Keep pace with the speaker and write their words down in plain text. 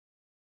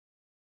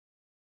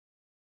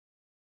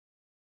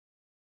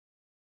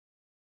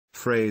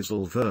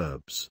phrasal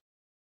verbs.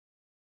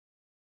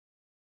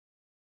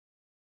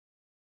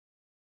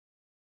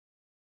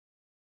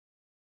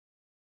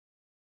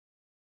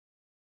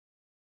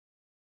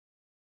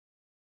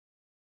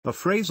 A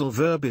phrasal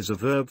verb is a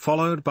verb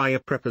followed by a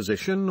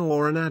preposition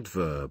or an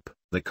adverb.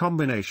 The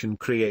combination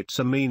creates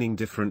a meaning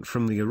different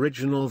from the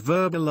original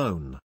verb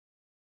alone.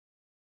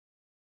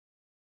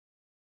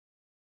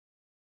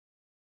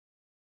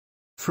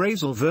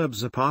 Phrasal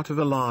verbs are part of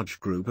a large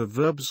group of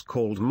verbs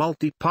called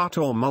multi-part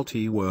or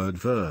multi-word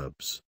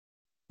verbs.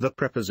 The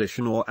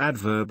preposition or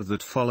adverb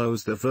that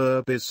follows the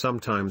verb is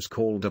sometimes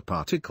called a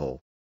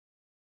particle.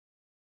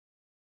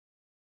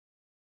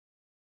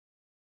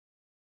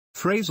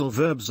 Phrasal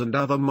verbs and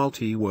other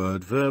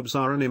multi-word verbs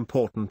are an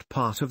important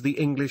part of the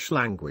English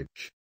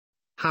language.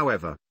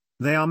 However,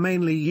 they are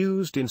mainly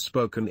used in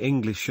spoken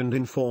English and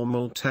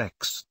informal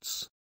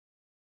texts.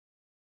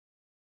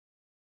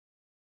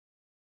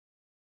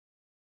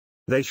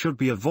 They should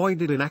be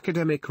avoided in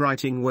academic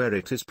writing where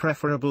it is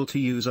preferable to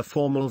use a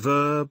formal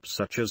verb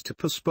such as to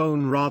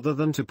postpone rather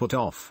than to put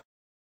off.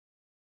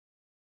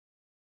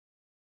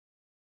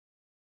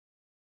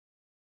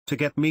 To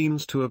get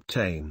means to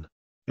obtain.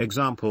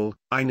 Example,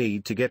 I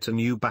need to get a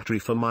new battery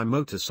for my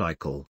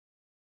motorcycle.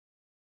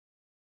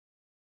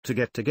 To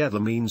get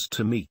together means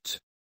to meet.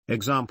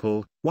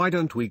 Example, why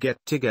don't we get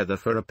together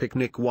for a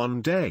picnic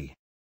one day?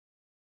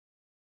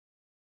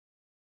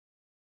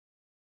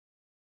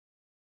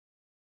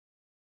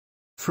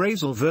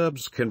 Phrasal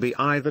verbs can be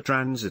either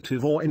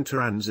transitive or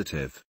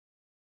intransitive.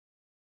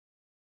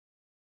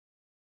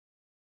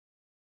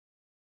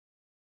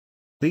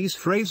 These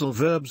phrasal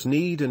verbs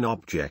need an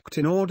object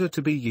in order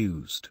to be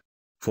used.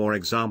 For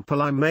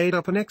example, I made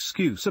up an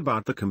excuse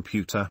about the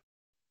computer.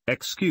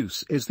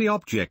 Excuse is the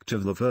object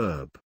of the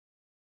verb.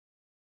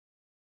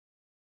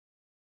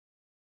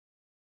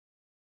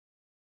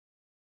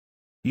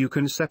 You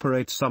can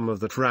separate some of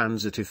the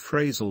transitive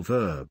phrasal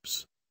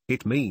verbs.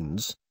 It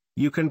means,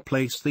 you can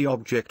place the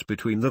object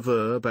between the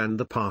verb and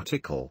the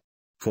particle.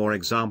 For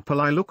example,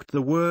 I looked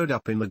the word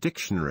up in the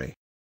dictionary.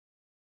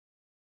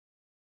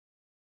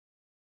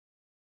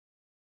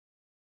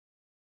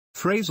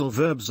 Phrasal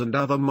verbs and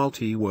other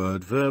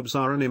multi-word verbs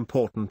are an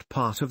important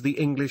part of the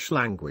English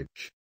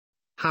language.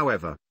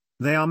 However,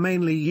 they are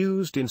mainly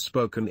used in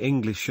spoken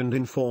English and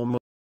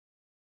informal.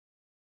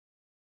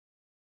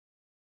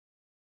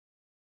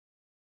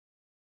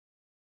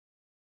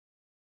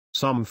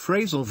 Some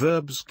phrasal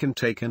verbs can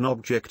take an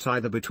object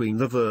either between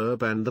the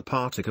verb and the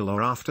particle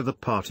or after the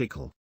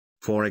particle.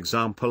 For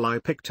example, I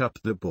picked up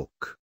the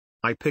book.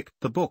 I picked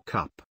the book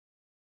up.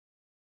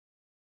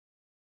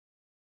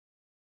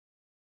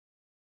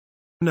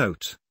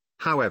 Note,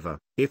 however,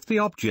 if the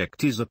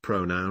object is a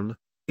pronoun,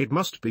 it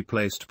must be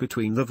placed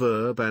between the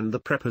verb and the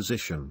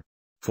preposition.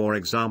 For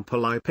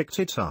example, I picked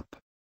it up.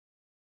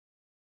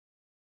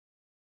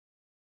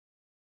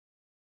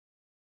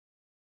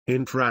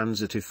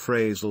 Intransitive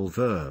phrasal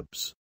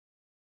verbs.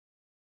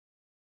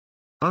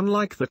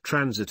 Unlike the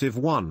transitive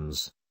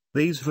ones,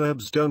 these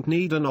verbs don't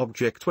need an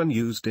object when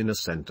used in a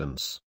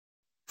sentence.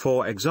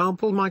 For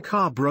example, my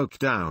car broke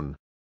down.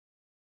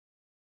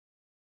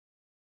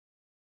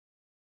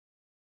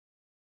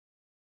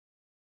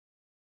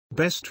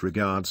 Best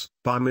regards,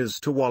 by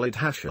Mr. Walid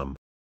Hasham.